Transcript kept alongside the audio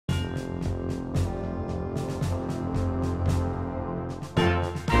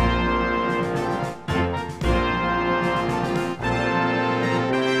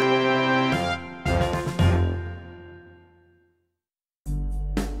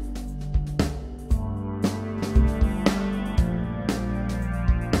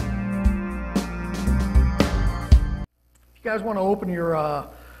You guys want to open your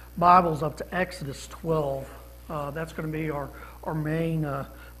Bibles up to Exodus 12. That's going to be our main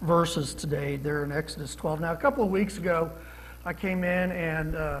verses today. They're in Exodus 12. Now, a couple of weeks ago, I came in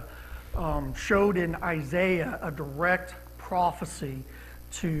and showed in Isaiah a direct prophecy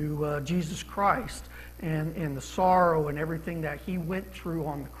to Jesus Christ and the sorrow and everything that he went through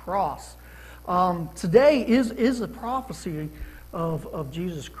on the cross. Today is a prophecy of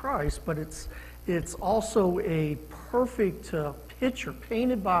Jesus Christ, but it's also a perfect picture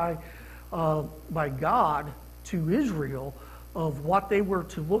painted by God to Israel of what they were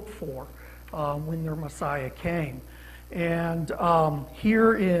to look for when their Messiah came. And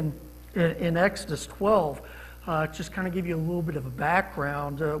here in Exodus 12, just kind of give you a little bit of a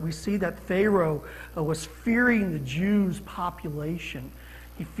background, we see that Pharaoh was fearing the Jews' population.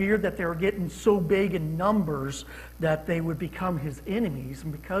 He feared that they were getting so big in numbers that they would become his enemies.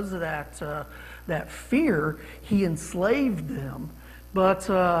 And because of that fear, he enslaved them. But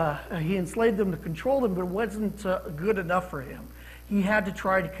he enslaved them to control them, but it wasn't good enough for him. He had to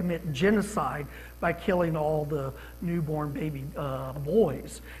try to commit genocide by killing all the newborn baby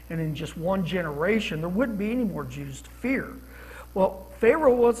boys. And in just one generation, there wouldn't be any more Jews to fear. Well,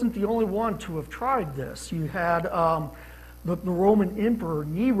 Pharaoh wasn't the only one to have tried this. You had the Roman Emperor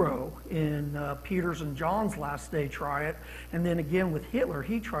Nero in Peter's and John's last day try it. And then again with Hitler,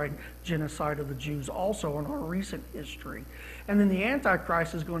 he tried genocide of the Jews also in our recent history. And then the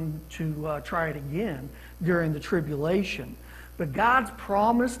Antichrist is going to try it again during the tribulation. But God's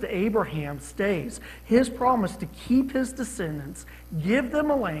promise to Abraham stays. His promise to keep his descendants, give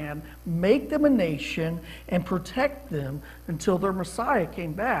them a land, make them a nation, and protect them until their Messiah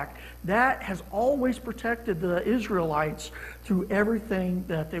came back. That has always protected the Israelites through everything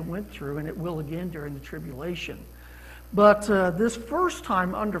that they went through, and it will again during the tribulation. But this first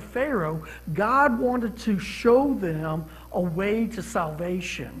time under Pharaoh, God wanted to show them a way to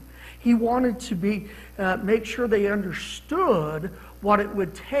salvation. He wanted to make sure they understood what it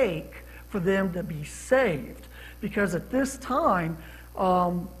would take for them to be saved. Because at this time,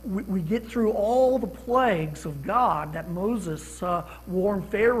 we get through all the plagues of God that Moses warned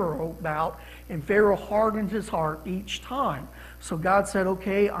Pharaoh about, and Pharaoh hardened his heart each time. So God said,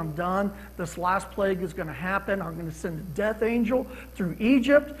 okay, I'm done. This last plague is going to happen. I'm going to send a death angel through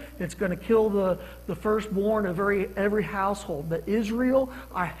Egypt. It's going to kill the firstborn of every household. But Israel,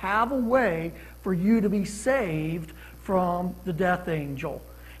 I have a way for you to be saved from the death angel.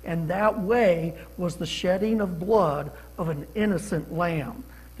 And that way was the shedding of blood of an innocent lamb.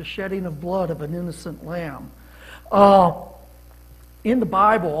 The shedding of blood of an innocent lamb. In the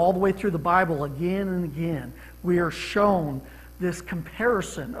Bible, all the way through the Bible, again and again, we are shown this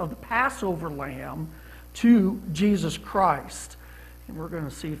comparison of the Passover lamb to Jesus Christ. And we're going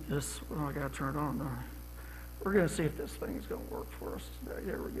to see if this, I got to turn it on. We're going to see if this thing is going to work for us today.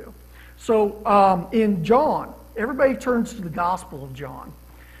 There we go. So in John, everybody turns to the Gospel of John.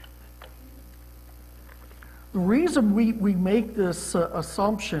 The reason we make this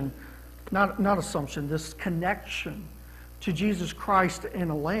assumption, not assumption, this connection to Jesus Christ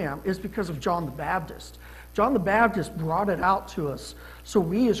and a lamb is because of John the Baptist. John the Baptist brought it out to us so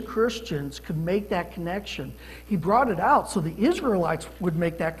we as Christians could make that connection. He brought it out so the Israelites would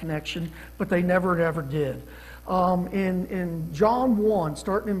make that connection, but they never ever did. In John 1,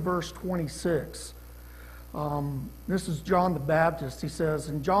 starting in verse 26, this is John the Baptist. He says,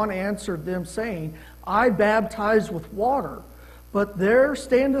 and John answered them, saying, I baptize with water, but there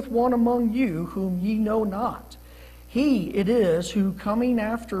standeth one among you whom ye know not. He it is who coming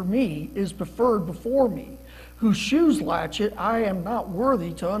after me is preferred before me, whose shoes latchet I am not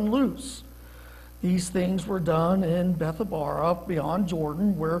worthy to unloose. These things were done in Bethabara beyond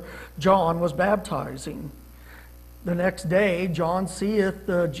Jordan, where John was baptizing. The next day John seeth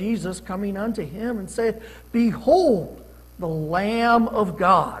Jesus coming unto him, and saith, Behold, the Lamb of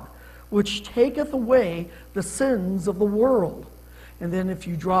God, which taketh away the sins of the world. And then if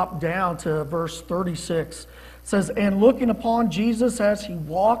you drop down to verse 36, it says, and looking upon Jesus as he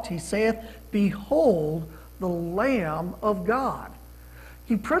walked, he saith, Behold, the Lamb of God.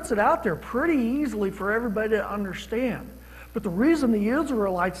 He puts it out there pretty easily for everybody to understand. But the reason the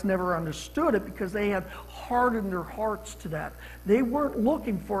Israelites never understood it, because they had hardened their hearts to that. They weren't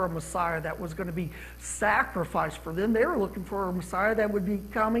looking for a Messiah that was going to be sacrificed for them. They were looking for a Messiah that would be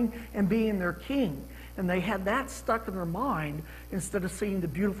coming and being their king. And they had that stuck in their mind instead of seeing the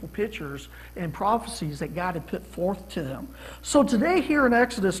beautiful pictures and prophecies that God had put forth to them. So today here in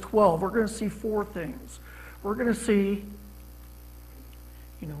Exodus 12, we're going to see four things. We're going to see,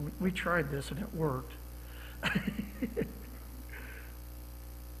 we tried this and it worked.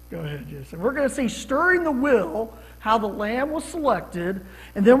 Go ahead, Jason. We're going to see stirring the will how the lamb was selected,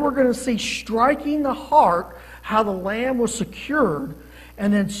 and then we're going to see striking the heart, how the lamb was secured,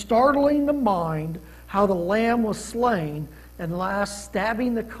 and then startling the mind, how the lamb was slain, and last,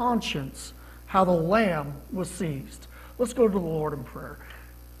 stabbing the conscience, how the lamb was seized. Let's go to the Lord in prayer.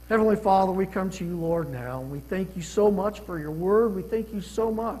 Heavenly Father, we come to you, Lord, now. We thank you so much for your word. We thank you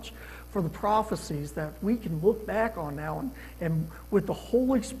so much for the prophecies that we can look back on now. And with the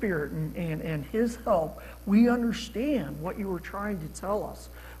Holy Spirit and his help, we understand what you were trying to tell us.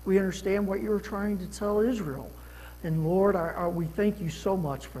 We understand what you were trying to tell Israel. And Lord, we thank you so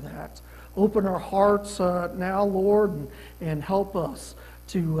much for that. Open our hearts now, Lord, and help us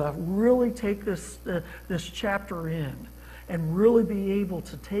to really take this chapter in and really be able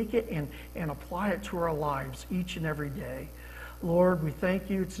to take it and apply it to our lives each and every day. Lord, we thank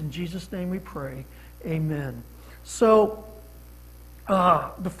you. It's in Jesus' name we pray. Amen. So,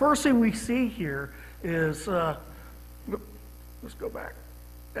 the first thing we see here is, let's go back.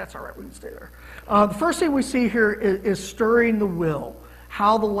 That's all right, we can stay there. The first thing we see here is stirring the will,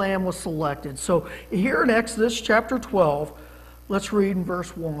 how the lamb was selected. So here in Exodus chapter 12, let's read in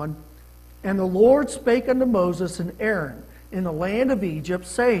verse 1. And the Lord spake unto Moses and Aaron in the land of Egypt,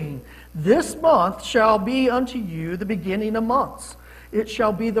 saying, This month shall be unto you the beginning of months. It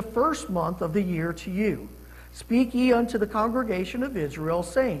shall be the first month of the year to you. Speak ye unto the congregation of Israel,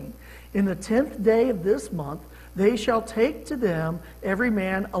 saying, In the 10th day of this month they shall take to them every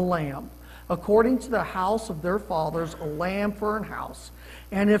man a lamb, according to the house of their fathers, a lamb for an house.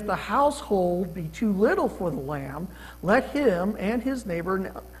 And if the household be too little for the lamb, let him and his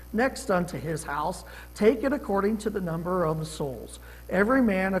neighbor next unto his house take it according to the number of the souls. Every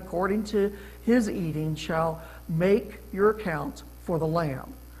man according to his eating shall make your account for the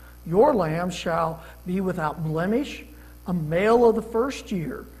lamb. Your lamb shall be without blemish, a male of the first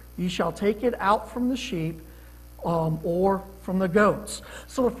year. Ye shall take it out from the sheep or from the goats.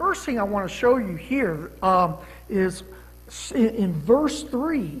 So the first thing I want to show you here is in verse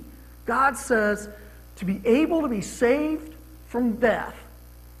 3, God says to be able to be saved from death,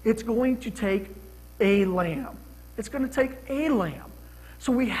 it's going to take a lamb. It's going to take a lamb.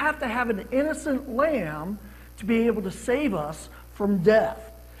 So we have to have an innocent lamb to be able to save us from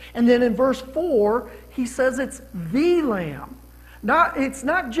death. And then in verse 4, he says it's the lamb. It's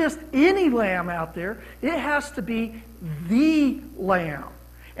not just any lamb out there. It has to be the lamb.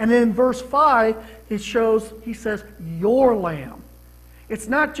 And then in verse 5, he says, your lamb. It's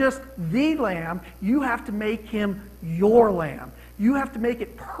not just the lamb. You have to make him your lamb. You have to make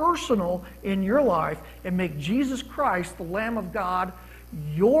it personal in your life and make Jesus Christ, the Lamb of God,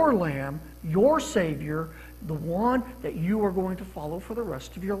 your lamb, your Savior, the one that you are going to follow for the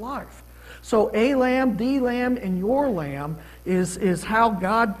rest of your life. So a lamb, the lamb, and your lamb is how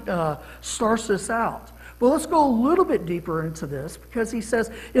God starts this out. But let's go a little bit deeper into this, because he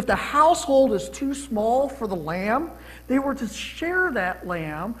says if the household is too small for the lamb, they were to share that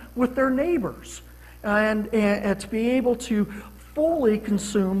lamb with their neighbors and to be able to fully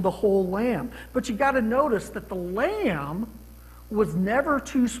consume the whole lamb. But you got to notice that the lamb was never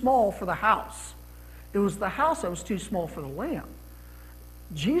too small for the house. It was the house that was too small for the lamb.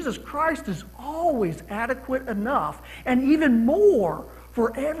 Jesus Christ is always adequate enough, and even more,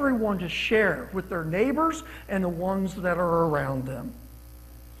 for everyone to share with their neighbors and the ones that are around them.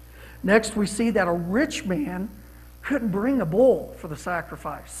 Next, we see that a rich man couldn't bring a bull for the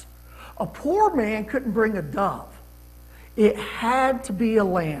sacrifice. A poor man couldn't bring a dove. It had to be a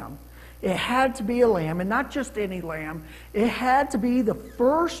lamb. It had to be a lamb, and not just any lamb. It had to be the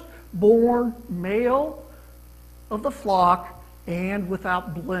firstborn male of the flock and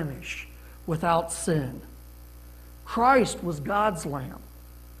without blemish, without sin. Christ was God's lamb,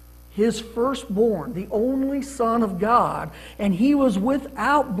 his firstborn, the only Son of God, and he was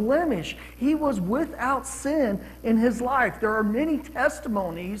without blemish. He was without sin in his life. There are many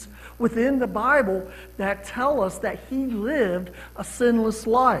testimonies within the Bible that tell us that he lived a sinless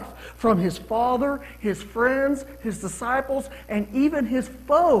life. From his father, his friends, his disciples, and even his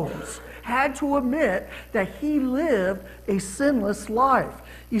foes had to admit that he lived a sinless life.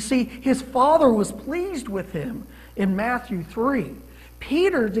 You see, his father was pleased with him in Matthew 3.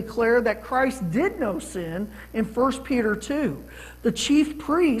 Peter declared that Christ did no sin in 1 Peter 2. The chief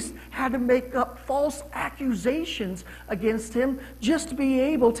priests had to make up false accusations against him just to be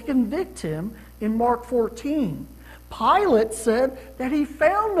able to convict him in Mark 14. Pilate said that he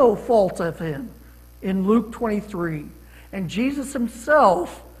found no fault of him in Luke 23. And Jesus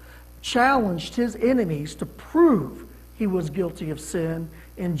himself challenged his enemies to prove he was guilty of sin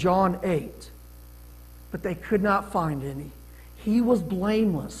in John 8. But they could not find any. He was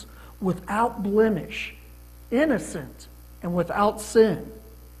blameless, without blemish. innocent and without sin.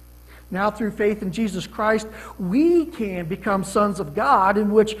 Now through faith in Jesus Christ, we can become sons of God,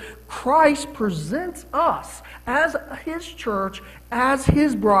 in which Christ presents us as His church, as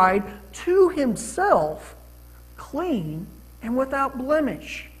His bride, to Himself, clean and without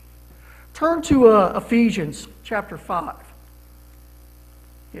blemish. Turn to Ephesians chapter 5.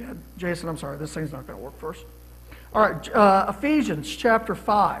 Yeah, Jason, I'm sorry, this thing's not going to work first. All right, Ephesians chapter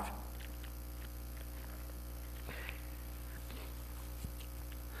 5.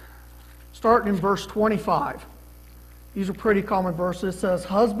 Starting in verse 25. These are pretty common verses. It says,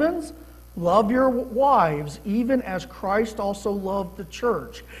 "Husbands, love your wives, even as Christ also loved the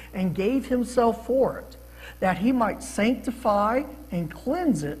church, and gave Himself for it, that He might sanctify and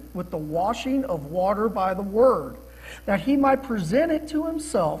cleanse it with the washing of water by the word, that He might present it to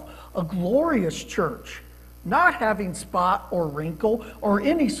Himself a glorious church, not having spot or wrinkle or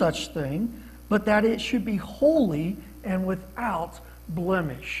any such thing, but that it should be holy and without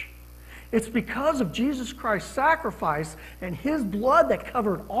blemish." It's because of Jesus Christ's sacrifice and His blood that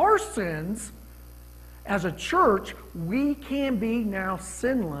covered our sins. As a church, we can be now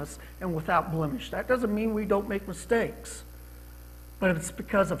sinless and without blemish. That doesn't mean we don't make mistakes. But it's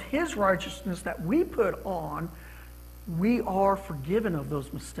because of His righteousness that we put on, we are forgiven of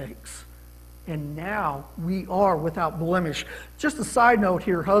those mistakes. And now we are without blemish. Just a side note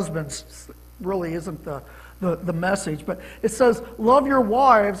here, husbands, really isn't the message, but it says, "Love your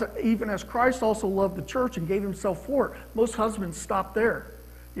wives, even as Christ also loved the church and gave Himself for it." Most husbands stop there.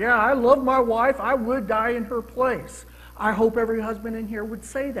 Yeah, I love my wife. I would die in her place. I hope every husband in here would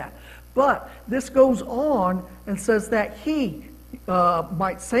say that. But this goes on and says that He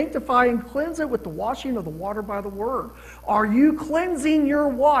might sanctify and cleanse it with the washing of the water by the word. Are you cleansing your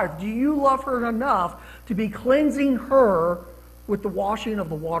wife? Do you love her enough to be cleansing her with the washing of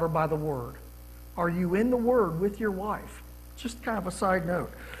the water by the word? Are you in the Word with your wife? Just kind of a side note.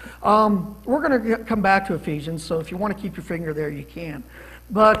 We're going to come back to Ephesians, so if you want to keep your finger there, you can.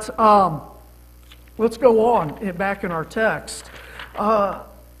 But let's go on back in our text. There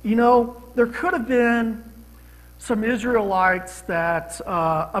could have been some Israelites that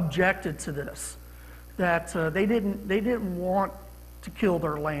objected to this, that they didn't want to kill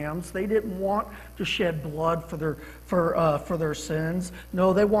their lambs. They didn't want to shed blood for their sins.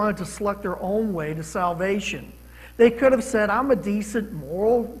 No, they wanted to select their own way to salvation. They could have said, "I'm a decent,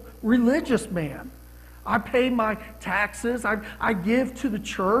 moral, religious man. I pay my taxes. I give to the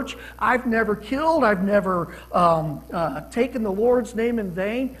church. I've never killed. I've never taken the Lord's name in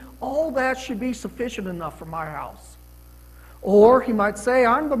vain. All that should be sufficient enough for my house." Or he might say,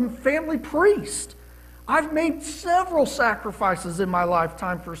 "I'm the family priest. I've made several sacrifices in my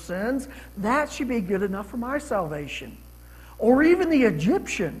lifetime for sins. That should be good enough for my salvation." Or even the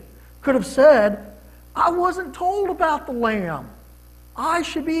Egyptian could have said, "I wasn't told about the lamb. I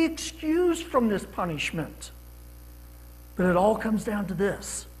should be excused from this punishment." But it all comes down to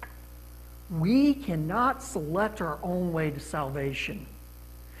this. We cannot select our own way to salvation.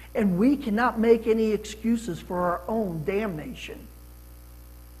 And we cannot make any excuses for our own damnation.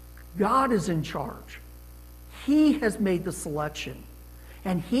 God is in charge. He has made the selection,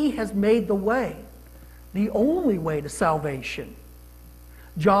 and He has made the way, the only way to salvation.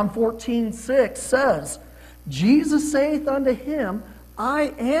 John 14:6 says, "Jesus saith unto him,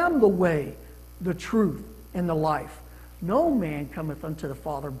 I am the way, the truth, and the life. No man cometh unto the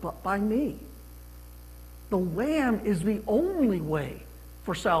Father but by me." The Lamb is the only way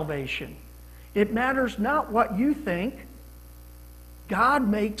for salvation. It matters not what you think. God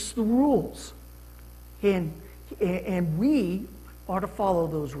makes the rules. And we are to follow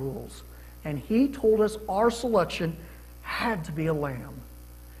those rules. And He told us our selection had to be a lamb.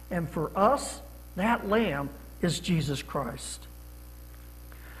 And for us, that lamb is Jesus Christ.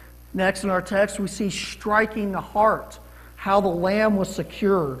 Next in our text, we see striking the heart, how the lamb was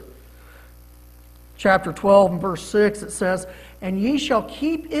secured. Chapter 12 and verse 6, it says, "And ye shall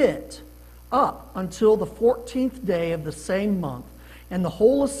keep it up until the 14th day of the same month, and the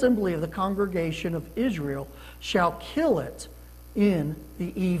whole assembly of the congregation of Israel shall kill it in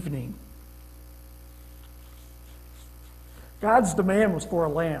the evening." God's demand was for a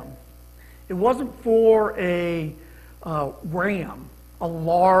lamb. It wasn't for a ram, a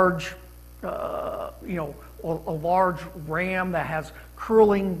large, a large ram that has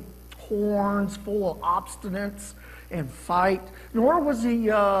curling horns, full of obstinance and fight. Nor was He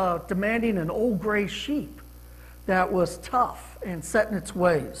demanding an old gray sheep that was tough and set in its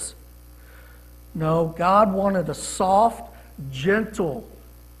ways. No, God wanted a soft, gentle,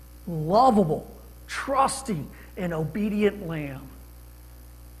 lovable, trusting, and obedient lamb.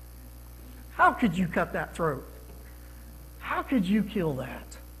 How could you cut that throat? How could you kill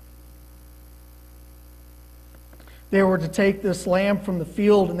that? They were to take this lamb from the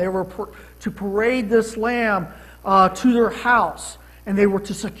field, and they were to parade this lamb to their house, and they were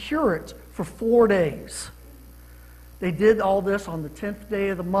to secure it for 4 days. They did all this on the 10th day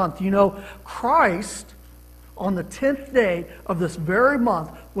of the month. You know, Christ, on the 10th day of this very month,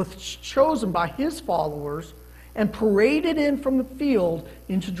 was chosen by his followers and paraded in from the field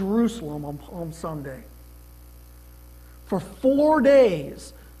into Jerusalem on Palm Sunday. For 4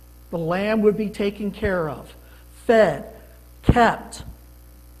 days, the lamb would be taken care of, fed, kept.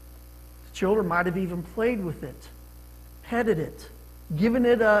 The children might have even played with it, petted it, given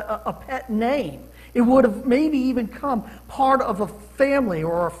it a pet name. It would have maybe even become part of a family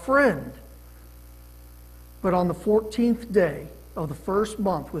or a friend. But on the 14th day of the first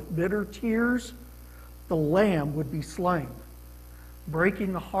month, with bitter tears, the lamb would be slain,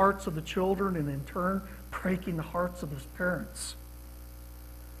 breaking the hearts of the children and in turn breaking the hearts of his parents.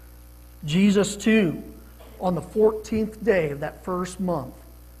 Jesus, too, on the 14th day of that first month,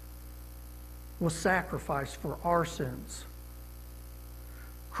 was sacrificed for our sins.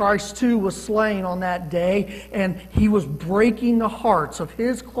 Christ, too, was slain on that day, and he was breaking the hearts of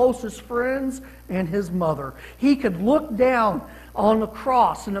his closest friends and his mother. He could look down on the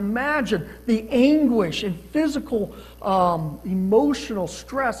cross and imagine the anguish and physical, emotional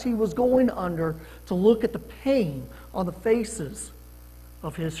stress he was going under to look at the pain on the faces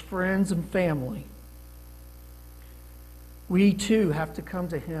of his friends and family. We, too, have to come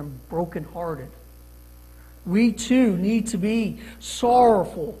to him brokenhearted. We, too, need to be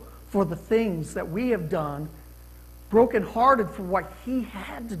sorrowful for the things that we have done, brokenhearted for what he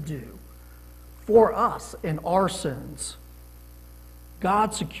had to do for us and our sins.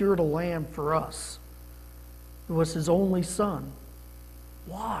 God secured a lamb for us. It was his only son.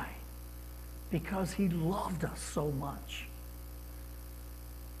 Why? Because he loved us so much.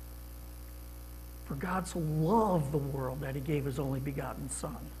 For God so loved the world that he gave his only begotten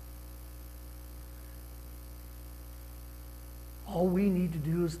Son. All we need to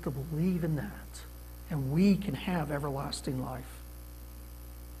do is to believe in that, and we can have everlasting life.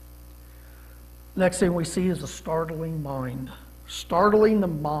 Next thing we see is a startling mind. Startling the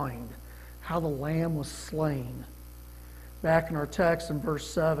mind, how the lamb was slain. Back in our text in verse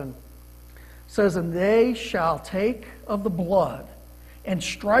 7, it says, "And they shall take of the blood and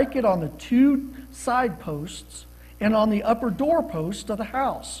strike it on the 2 side posts and on the upper doorpost of the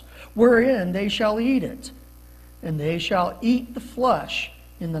house, wherein they shall eat it. And they shall eat the flesh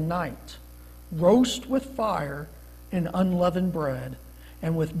in the night, roast with fire and unleavened bread,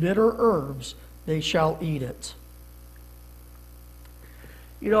 and with bitter herbs they shall eat it."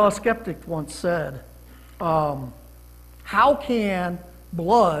 You know, a skeptic once said, how can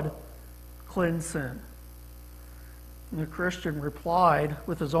blood cleanse sin? And the Christian replied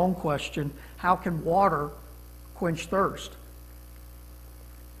with his own question, how can water quench thirst?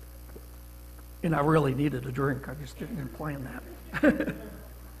 And I really needed a drink. I just didn't plan that.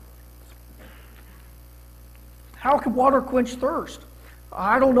 How can water quench thirst?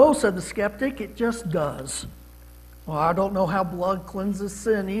 I don't know, said the skeptic. It just does. Well, I don't know how blood cleanses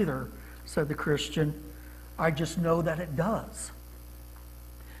sin either, said the Christian. I just know that it does.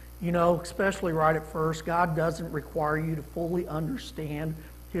 You know, especially right at first, God doesn't require you to fully understand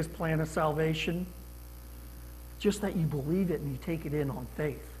his plan of salvation. Just that you believe it and you take it in on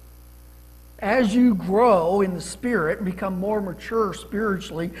faith. As you grow in the Spirit and become more mature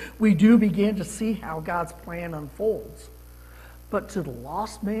spiritually, we do begin to see how God's plan unfolds. But to the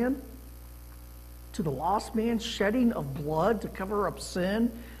lost man, shedding of blood to cover up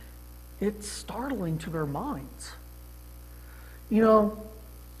sin, it's startling to their minds. You know,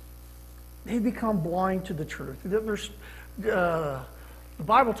 they become blind to the truth. The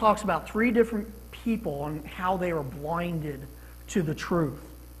Bible talks about 3 different people and how they are blinded to the truth.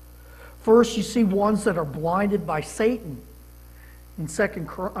 First, you see ones that are blinded by Satan in 2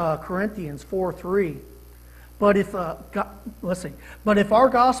 Corinthians 4:3. But if our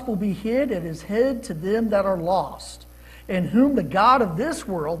gospel be hid, it is hid to them that are lost, in whom the God of this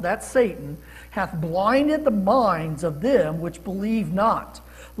world, that's Satan, hath blinded the minds of them which believe not,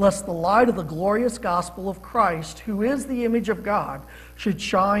 lest the light of the glorious gospel of Christ, who is the image of God, should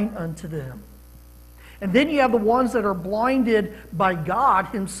shine unto them. And then you have the ones that are blinded by God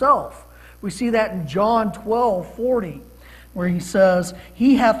himself. We see that in John 12:40, where he says,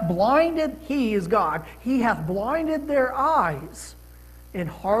 he is God, he hath blinded their eyes and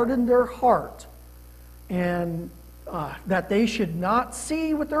hardened their heart, and that they should not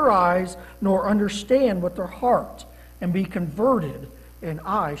see with their eyes, nor understand with their heart, and be converted, and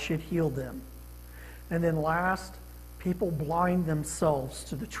I should heal them. And then last, people blind themselves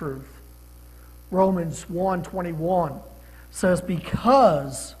to the truth. Romans 1:21 says,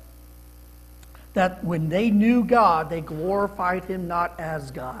 because that when they knew God, they glorified him not as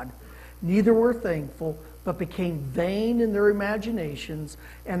God, neither were thankful, but became vain in their imaginations,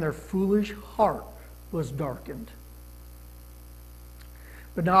 and their foolish heart was darkened.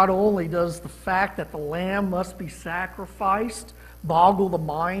 But not only does the fact that the lamb must be sacrificed boggle the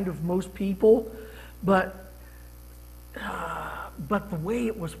mind of most people, but the way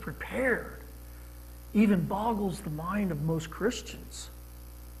it was prepared even boggles the mind of most Christians.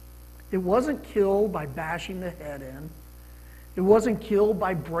 It wasn't killed by bashing the head in. It wasn't killed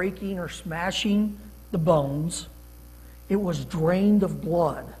by breaking or smashing the bones. It was drained of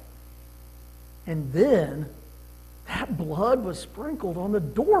blood. And then that blood was sprinkled on the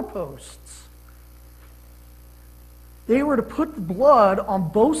doorposts. They were to put the blood on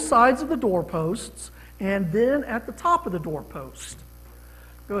both sides of the doorposts and then at the top of the doorpost.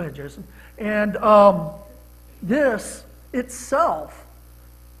 Go ahead, Jason. And this itself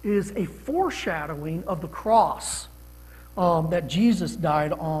is a foreshadowing of the cross that Jesus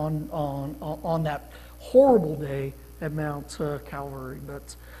died on that horrible day at Mount Calvary.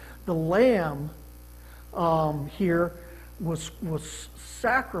 But the lamb here was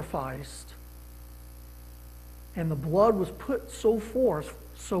sacrificed, and the blood was put so forth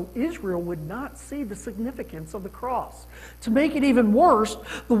so Israel would not see the significance of the cross. To make it even worse,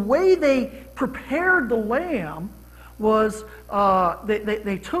 the way they prepared the lamb was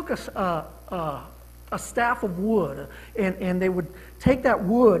they took a staff of wood, and they would take that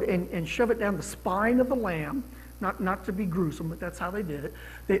wood and shove it down the spine of the lamb, not to be gruesome, but that's how they did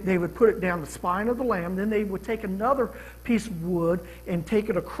it. They would put it down the spine of the lamb, then they would take another piece of wood and take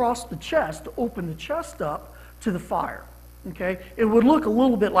it across the chest to open the chest up to the fire. Okay? It would look a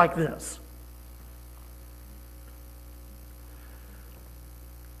little bit like this.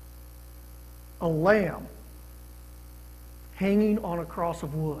 A lamb hanging on a cross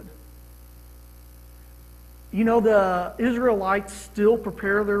of wood. You know, the Israelites still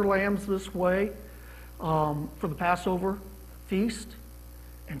prepare their lambs this way for the Passover feast,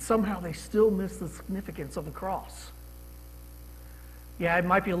 and somehow they still miss the significance of the cross. Yeah, it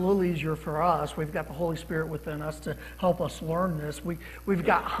might be a little easier for us. We've got the Holy Spirit within us to help us learn this. We've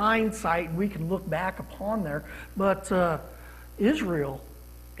got hindsight, and we can look back upon there. But Israel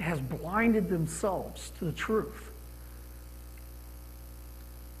has blinded themselves to the truth.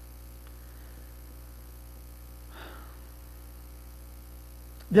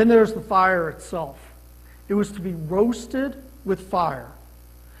 Then there's the fire itself. It was to be roasted with fire.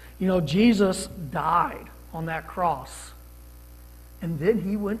 You know, Jesus died on that cross. And then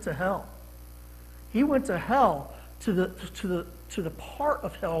he went to hell. He went to hell to the part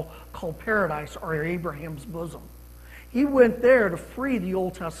of hell called paradise, or Abraham's bosom. He went there to free the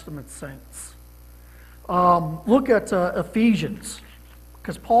Old Testament saints. Look at Ephesians,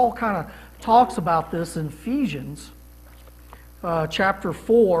 because Paul kind of talks about this in Ephesians chapter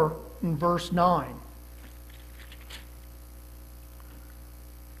 4 and verse 9.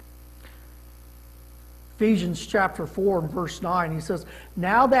 Ephesians chapter 4 and verse 9, he says,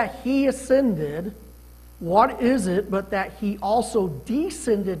 now that he ascended, what is it but that he also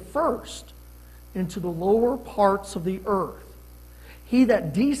descended first into the lower parts of the earth? He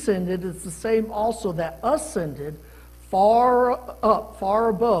that descended is the same also that ascended far up, far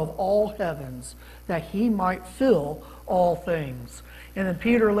above all heavens, that he might fill all things. And then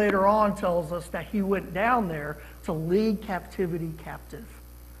Peter later on tells us that he went down there to lead captivity captive.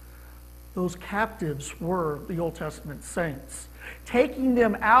 Those captives were the Old Testament saints, taking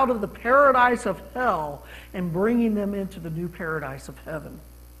them out of the paradise of hell and bringing them into the new paradise of heaven.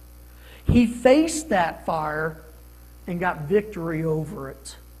 He faced that fire and got victory over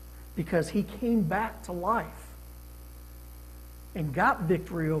it because he came back to life and got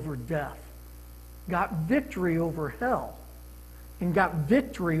victory over death, got victory over hell, and got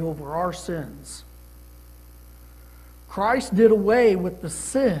victory over our sins. Christ did away with the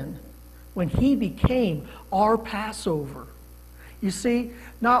sin when he became our Passover. You see,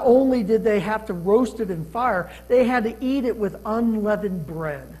 not only did they have to roast it in fire, they had to eat it with unleavened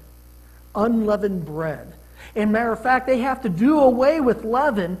bread. Unleavened bread. And matter of fact, they have to do away with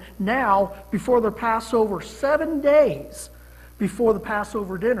leaven now before their Passover, 7 days before the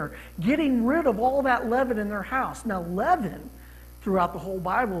Passover dinner, getting rid of all that leaven in their house. Now, leaven throughout the whole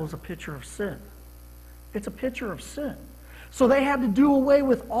Bible is a picture of sin. It's a picture of sin. So they had to do away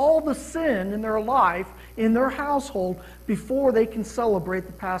with all the sin in their life, in their household, before they can celebrate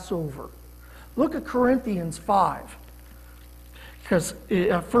the Passover. Look at Corinthians 5. Because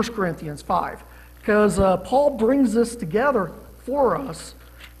 1 Corinthians 5. because Paul brings this together for us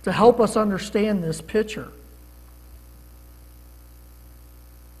to help us understand this picture.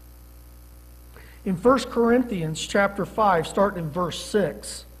 In 1 Corinthians chapter 5, starting in verse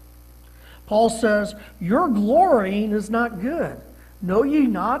 6, Paul says, "Your glorying is not good. Know ye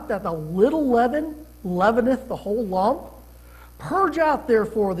not that a little leaven leaveneth the whole lump? Purge out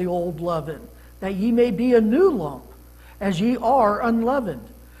therefore the old leaven, that ye may be a new lump, as ye are unleavened.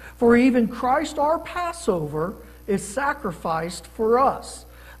 For even Christ our Passover is sacrificed for us.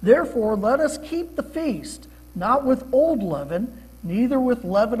 Therefore let us keep the feast, not with old leaven, neither with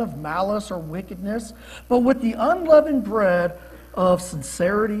leaven of malice or wickedness, but with the unleavened bread of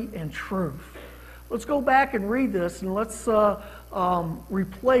sincerity and truth." Let's go back and read this, and let's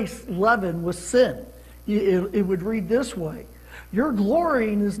replace leaven with sin. It would read this way: "Your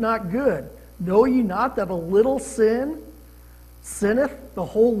glorying is not good. Know ye not that a little sin sinneth the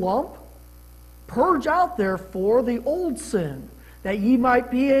whole lump? Purge out therefore the old sin, that ye might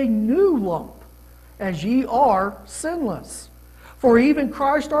be a new lump, as ye are sinless. For even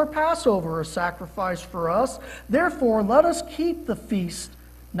Christ our Passover is sacrificed for us. Therefore let us keep the feast,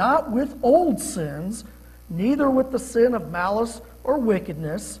 not with old sins, neither with the sin of malice or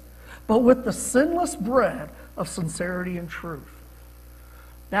wickedness, but with the sinless bread of sincerity and truth."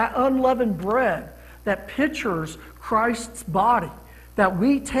 That unleavened bread that pictures Christ's body that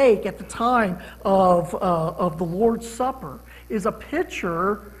we take at the time of the Lord's Supper is a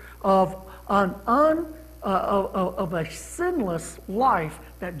picture of of a sinless life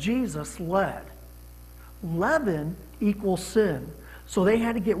that Jesus led. Leaven equals sin. So they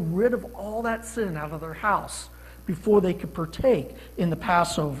had to get rid of all that sin out of their house before they could partake in the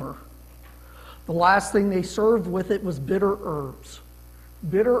Passover. The last thing they served with it was bitter herbs.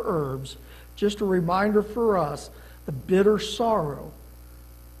 Bitter herbs, just a reminder for us, the bitter sorrow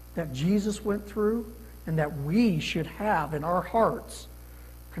that Jesus went through and that we should have in our hearts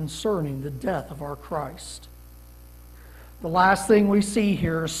concerning the death of our Christ. The last thing we see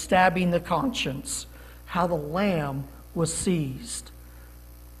here is stabbing the conscience, how the lamb was seized.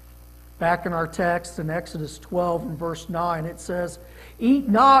 Back in our text in Exodus 12 and verse 9, it says, Eat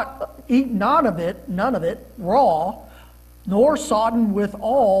none of it raw, nor sodden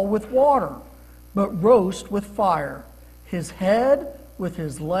withal with water, but roast with fire, his head with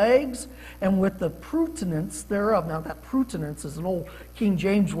his legs, and with the prutenance thereof. Now that prutenance is an old King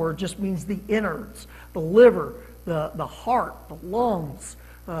James word, just means the innards, the liver, the heart, the lungs,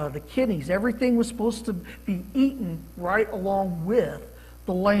 the kidneys. Everything was supposed to be eaten right along with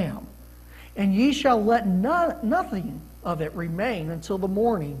the lamb. And ye shall let nothing of it remain until the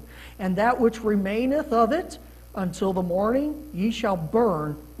morning, and that which remaineth of it until the morning ye shall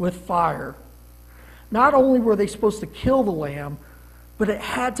burn with fire. Not only were they supposed to kill the lamb, but it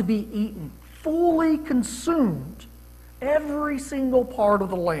had to be eaten, fully consumed, every single part of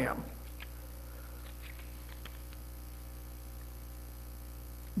the lamb.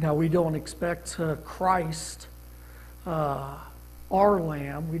 Now we don't expect Christ, our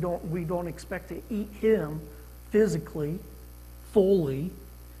lamb, we don't expect to eat him physically, fully,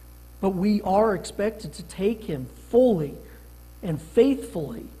 but we are expected to take him fully and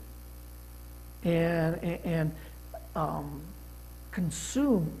faithfully and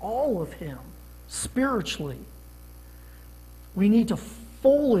consume all of him spiritually. We need to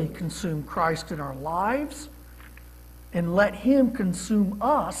fully consume Christ in our lives and let him consume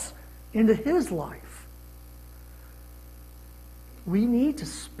us into his life. We need to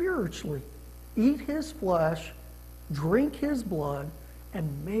spiritually eat his flesh, drink his blood,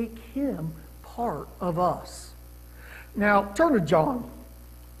 and make him part of us. Now, turn to John,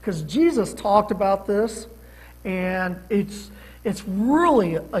 because Jesus talked about this, and it's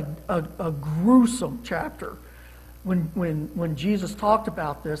really a gruesome chapter when Jesus talked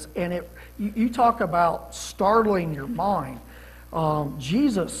about this, and you talk about startling your mind.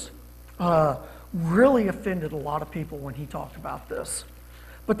 Jesus really offended a lot of people when he talked about this,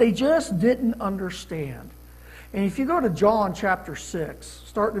 but they just didn't understand. And if you go to John chapter 6,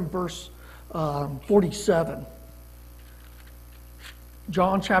 starting in verse 47,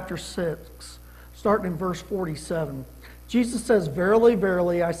 John chapter 6, starting in verse 47, Jesus says, Verily,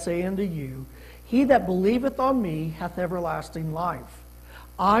 verily, I say unto you, he that believeth on me hath everlasting life.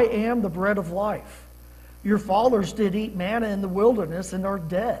 I am the bread of life. Your fathers did eat manna in the wilderness and are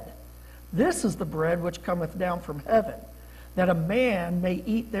dead. This is the bread which cometh down from heaven, that a man may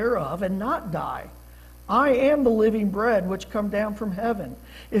eat thereof and not die. I am the living bread which come down from heaven.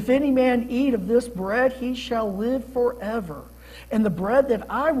 If any man eat of this bread, he shall live forever. And the bread that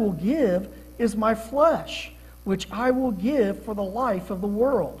I will give is my flesh, which I will give for the life of the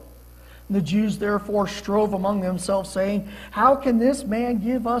world. The Jews therefore strove among themselves, saying, How can this man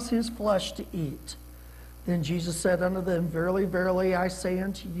give us his flesh to eat? Then Jesus said unto them, Verily, verily, I say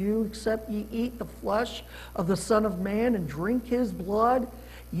unto you, except ye eat the flesh of the Son of Man and drink his blood,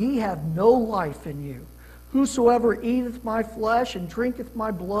 ye have no life in you. Whosoever eateth my flesh and drinketh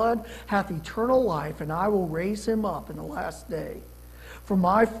my blood hath eternal life, and I will raise him up in the last day. For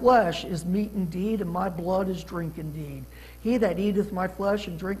my flesh is meat indeed, and my blood is drink indeed. He that eateth my flesh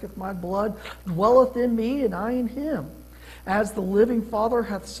and drinketh my blood dwelleth in me, and I in him. As the living Father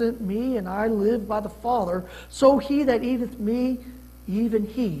hath sent me, and I live by the Father, so he that eateth me, even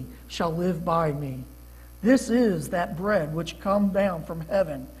he shall live by me. This is that bread which come down from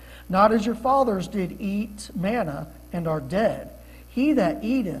heaven, not as your fathers did eat manna and are dead. He that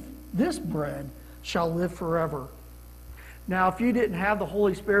eateth this bread shall live forever. Now, if you didn't have the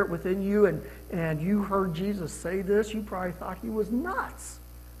Holy Spirit within you and you heard Jesus say this, you probably thought he was nuts.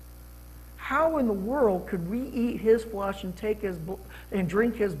 How in the world could we eat his flesh and and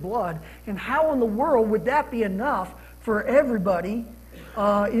drink his blood? And how in the world would that be enough for everybody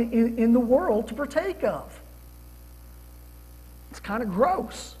in the world to partake of? It's kind of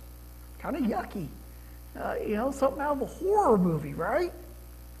gross, kind of yucky. Something out of a horror movie, right?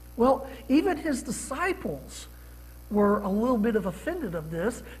 Well, even his disciples were a little bit offended of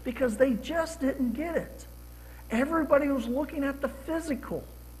this because they just didn't get it. Everybody was looking at the physical.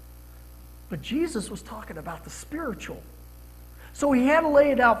 But Jesus was talking about the spiritual. So he had to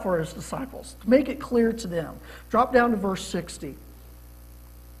lay it out for his disciples to make it clear to them. Drop down to verse 60. It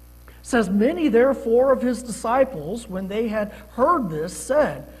says, Many therefore of his disciples, when they had heard this,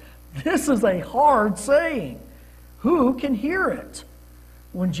 said, This is a hard saying. Who can hear it?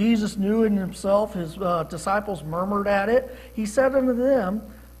 When Jesus knew in himself his disciples murmured at it, he said unto them,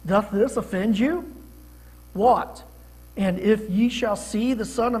 Doth this offend you? What? And if ye shall see the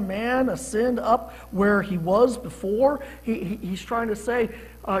Son of Man ascend up where he was before, he's trying to say,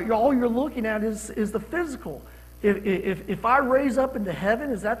 all you're looking at is the physical. If I raise up into heaven,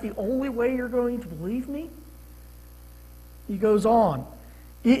 is that the only way you're going to believe me? He goes on,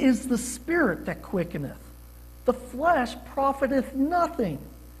 It is the Spirit that quickeneth. The flesh profiteth nothing.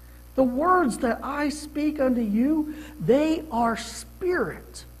 The words that I speak unto you, they are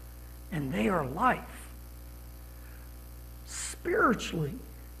spirit, and they are life. Spiritually,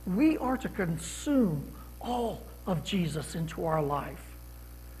 we are to consume all of Jesus into our life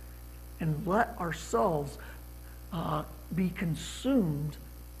and let ourselves be consumed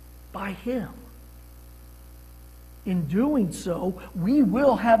by him. In doing so, we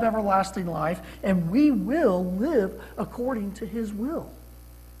will have everlasting life, and we will live according to his will.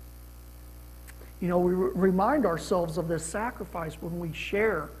 We remind ourselves of this sacrifice when we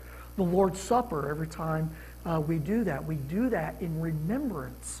share the Lord's Supper every time we do that. We do that in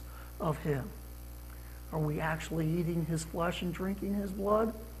remembrance of him. Are we actually eating his flesh and drinking his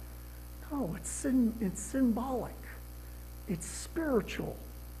blood? No, it's symbolic. It's spiritual.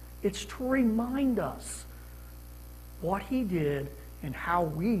 It's to remind us what he did and how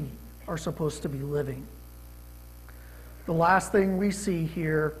we are supposed to be living. The last thing we see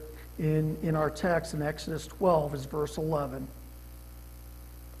here in our text in Exodus 12 is verse 11.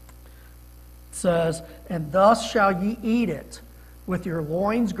 It says, And thus shall ye eat it, with your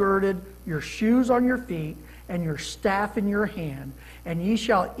loins girded, your shoes on your feet, and your staff in your hand, and ye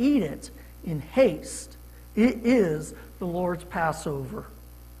shall eat it in haste. It is the Lord's Passover.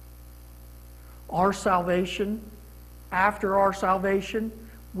 Our salvation, after our salvation,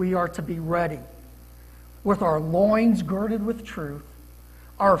 we are to be ready, with our loins girded with truth,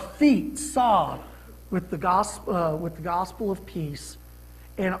 our feet shod with the gospel of peace,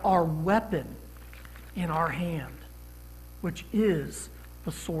 and our weapon in our hand, which is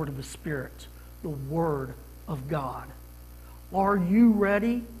the sword of the Spirit, the Word of God. Are you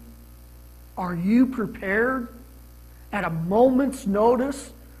ready? Are you prepared at a moment's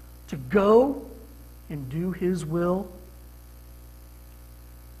notice to go and do his will?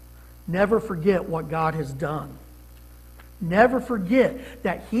 Never forget what God has done. Never forget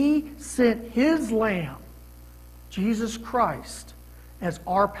that he sent his Lamb, Jesus Christ, as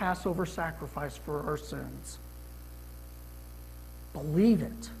our Passover sacrifice for our sins. Believe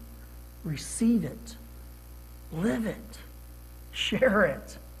it. Receive it. Live it. Share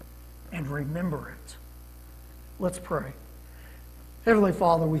it. And remember it. Let's pray. Heavenly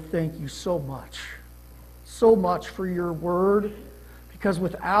Father, we thank you so much for your word, because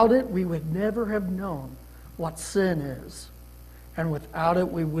without it, we would never have known what sin is. And without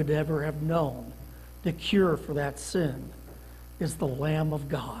it, we would never have known the cure for that sin is the Lamb of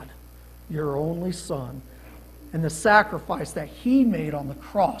God, your only Son, and the sacrifice that he made on the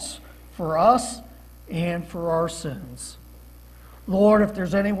cross for us and for our sins. Lord, if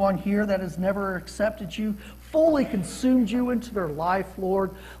there's anyone here that has never accepted you, fully consumed you into their life,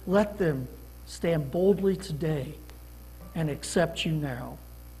 Lord, let them stand boldly today and accept you now.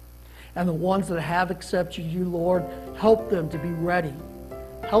 And the ones that have accepted you, Lord, help them to be ready.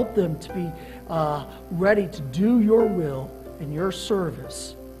 Help them to be ready to do your will and your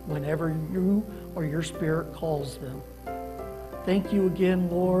service whenever you or your Spirit calls them. Thank you again,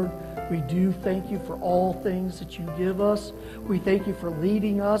 Lord. We do thank you for all things that you give us. We thank you for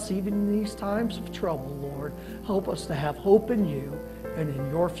leading us even in these times of trouble, Lord. Help us to have hope in you and in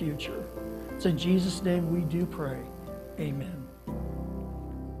your future. It's in Jesus' name we do pray. Amen.